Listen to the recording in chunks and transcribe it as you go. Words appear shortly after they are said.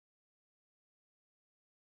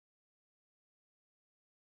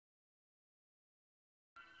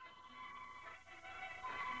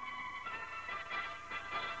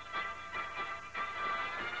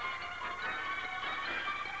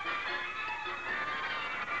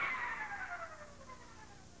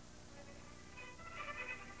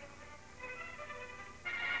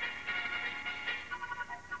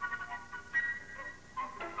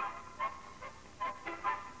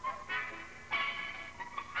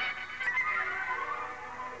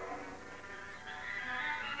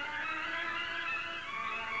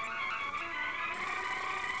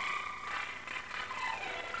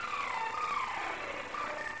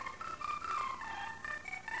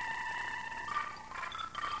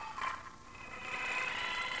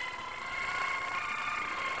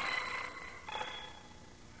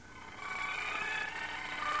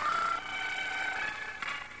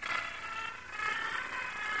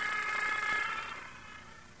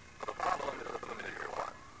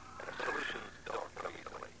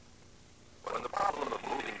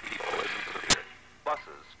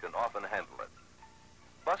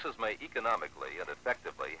buses may economically and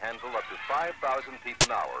effectively handle up to 5,000 people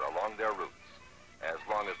an hour along their routes, as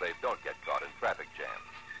long as they don't get caught in traffic jams.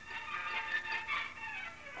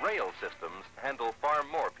 Rail systems handle far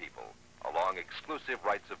more people along exclusive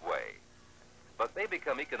rights of way, but they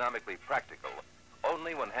become economically practical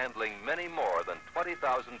only when handling many more than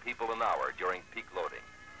 20,000 people an hour during peak loading.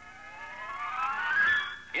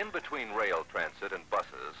 In between rail transit and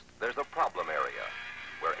buses, there's a problem area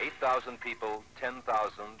where 8,000 people, 10,000,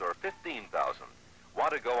 or 15,000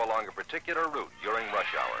 want to go along a particular route during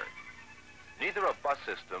rush hour. Neither a bus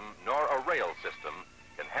system nor a rail system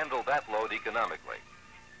can handle that load economically.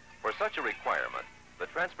 For such a requirement, the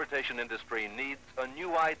transportation industry needs a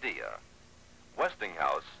new idea.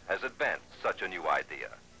 Westinghouse has advanced such a new idea.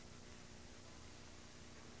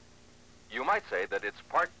 You might say that it's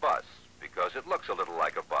part bus because it looks a little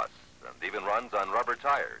like a bus and even runs on rubber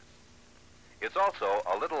tires. It's also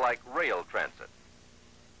a little like rail transit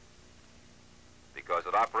because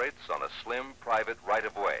it operates on a slim private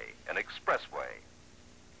right-of-way, an expressway.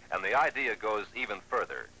 And the idea goes even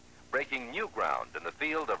further, breaking new ground in the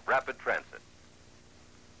field of rapid transit.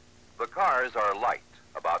 The cars are light,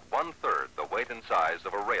 about 1/3 the weight and size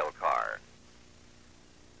of a rail car.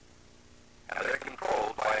 And they're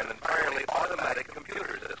controlled by an entirely automatic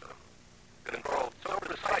computer system, controlled so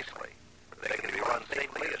precisely that they can be run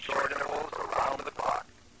safely at short intervals around the clock.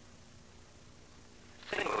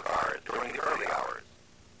 Single cars during the early hours,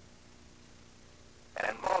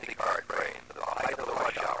 and multi-car trains at the height of the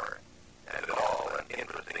rush hour, and it all an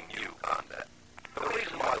interesting new concept. The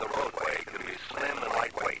reason why the roadway can be slim and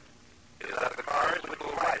lightweight is that the cars which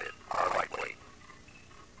will ride it are lightweight.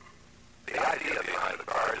 The idea behind the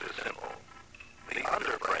cars is simple. The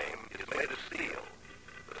underframe is made of steel,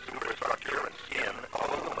 the superstructure and skin of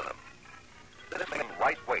aluminum. This makes them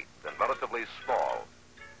lightweight and relatively small,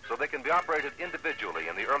 so they can be operated individually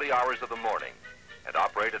in the early hours of the morning and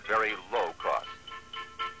operate at very low cost.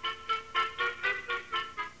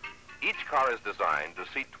 Each car is designed to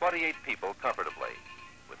seat 28 people comfortably,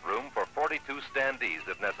 with room for 42 standees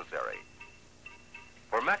if necessary.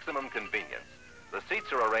 For maximum convenience, the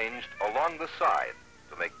seats are arranged along the side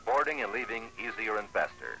to make boarding and leaving easier and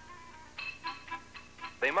faster.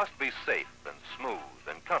 They must be safe and smooth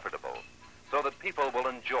and comfortable so that people will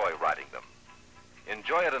enjoy riding them.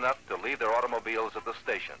 Enjoy it enough to leave their automobiles at the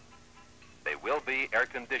station. They will be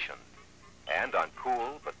air-conditioned, and on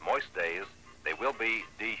cool but moist days, they will be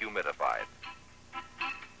dehumidified.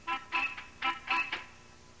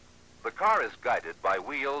 The car is guided by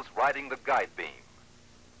wheels riding the guide beam.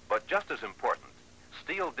 But just as important,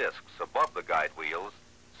 steel discs above the guide wheels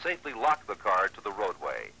safely lock the car to the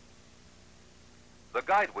roadway. The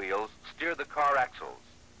guide wheels steer the car axles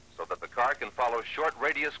so that the car can follow short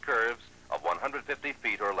radius curves of 150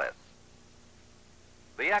 feet or less.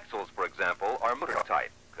 The axles, for example, are motor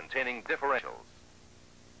type, containing differentials.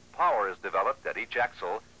 Power is developed at each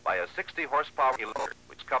axle by a 60 horsepower motor,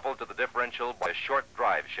 which is coupled to the differential by a short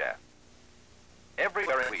drive shaft. Every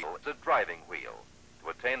bearing wheel is a driving wheel to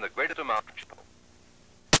attain the greatest amount of control.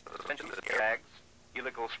 The suspension is airbags,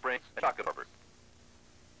 helical springs, and shock absorbers.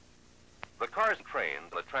 The cars and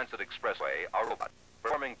trains on the transit expressway are robots,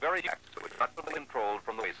 performing very acts which are not controlled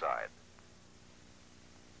from the wayside.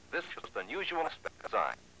 This is an unusual aspect of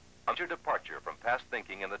design, a major departure from past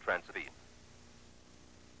thinking in the transit field.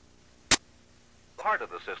 The heart of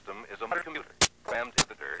the system is a motor computer, programmed into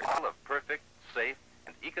the model of perfect, safe,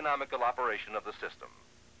 and economical operation of the system.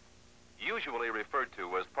 Usually referred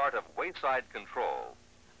to as part of wayside control,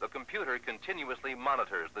 the computer continuously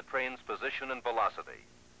monitors the train's position and velocity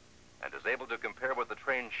and is able to compare what the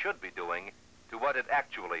train should be doing to what it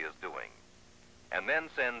actually is doing, and then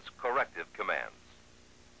sends corrective commands.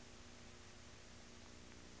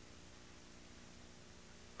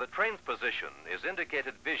 The train's position is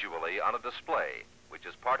indicated visually on a display, which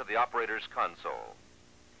is part of the operator's console.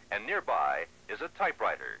 And nearby is a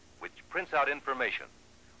typewriter, which prints out information,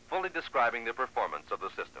 fully describing the performance of the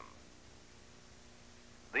system.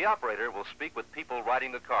 The operator will speak with people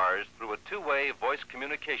riding the cars through a two-way voice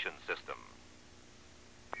communication system.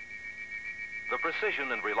 The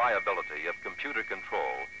precision and reliability of computer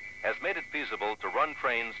control has made it feasible to run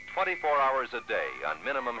trains 24 hours a day on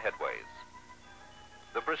minimum headways.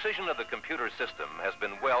 The precision of the computer system has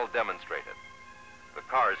been well demonstrated. The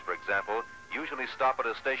cars, for example, usually stop at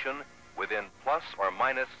a station within plus or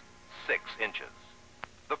minus 6 inches.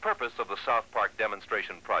 The purpose of the South Park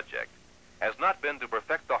demonstration project has not been to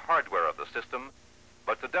perfect the hardware of the system,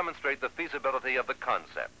 but to demonstrate the feasibility of the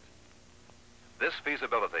concept. This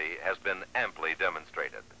feasibility has been amply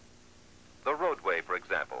demonstrated. The roadway, for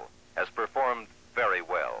example, has performed very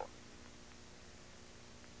well.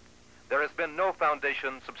 there has been no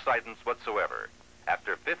foundation subsidence whatsoever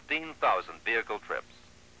after 15,000 vehicle trips.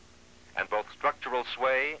 And both structural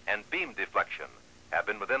sway and beam deflection have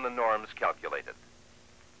been within the norms calculated.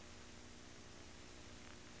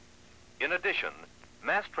 In addition,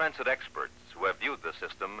 mass transit experts who have viewed the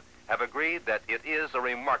system have agreed that it is a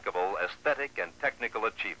remarkable aesthetic and technical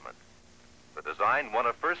achievement. The design won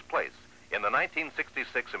a first place in the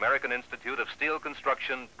 1966 American Institute of Steel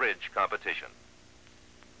Construction Bridge Competition.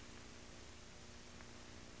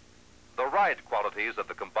 The ride qualities of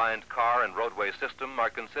the combined car and roadway system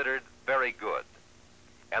are considered very good,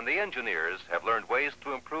 and the engineers have learned ways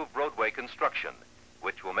to improve roadway construction,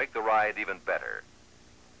 which will make the ride even better.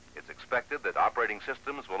 It's expected that operating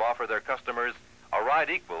systems will offer their customers a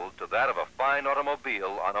ride equal to that of a fine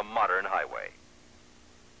automobile on a modern highway.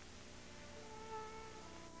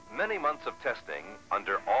 Many months of testing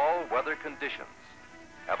under all weather conditions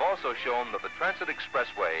have also shown that the Transit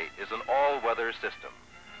Expressway is an all-weather system.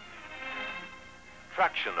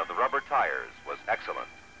 Traction of the rubber tires was excellent.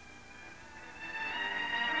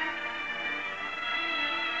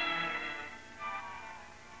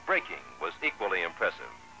 Braking was equally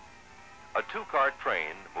impressive. A two-car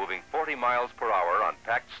train moving 40 miles per hour on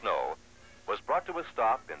packed snow was brought to a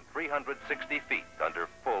stop in 360 feet under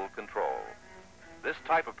full control. This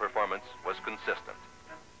type of performance was consistent.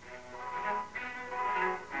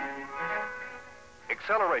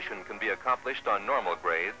 Acceleration can be accomplished on normal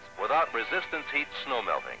grades without resistance heat snow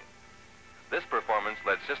melting. This performance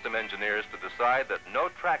led system engineers to decide that no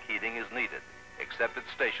track heating is needed, except at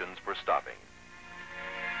stations for stopping.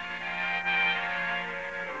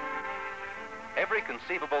 Every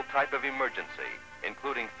conceivable type of emergency,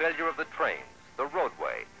 including failure of the trains, the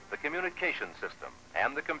roadway, the communication system,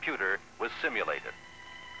 and the computer, was simulated.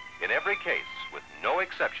 In every case, with no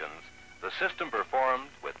exceptions, the system performed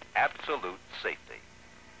with absolute safety.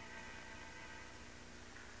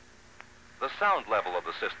 The sound level of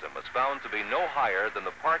the system was found to be no higher than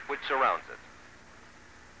the park which surrounds it.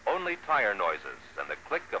 Only tire noises and the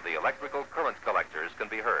click of the electrical current collectors can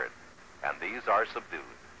be heard, and these are subdued.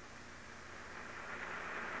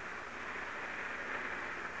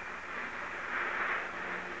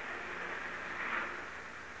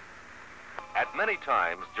 At many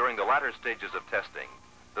times during the latter stages of testing,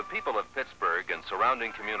 the people of Pittsburgh and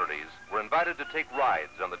surrounding communities were invited to take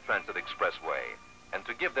rides on the Transit Expressway and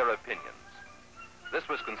to give their opinions. This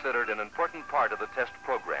was considered an important part of the test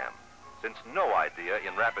program, since no idea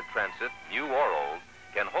in rapid transit, new or old,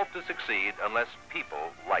 can hope to succeed unless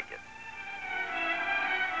people like it.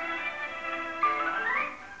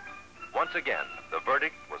 Once again, the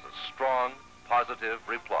verdict was a strong, positive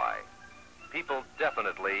reply. People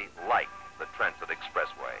definitely like the Transit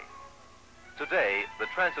Expressway. Today, the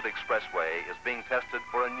Transit Expressway is being tested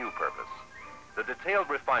for a new purpose, the detailed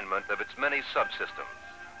refinement of its many subsystems.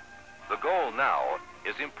 The goal now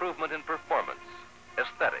is improvement in performance,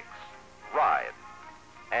 aesthetics, ride,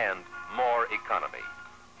 and more economy.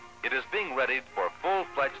 It is being readied for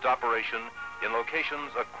full-fledged operation in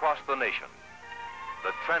locations across the nation.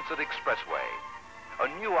 The Transit Expressway,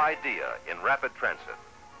 a new idea in rapid transit,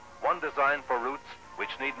 one designed for routes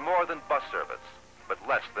which need more than bus service, but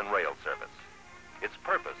less than rail service. Its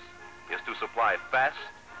purpose is to supply fast,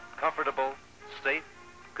 comfortable, safe,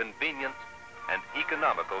 convenient, and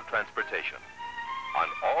economical transportation. On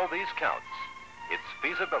all these counts, its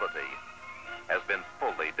feasibility has been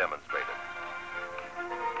fully demonstrated.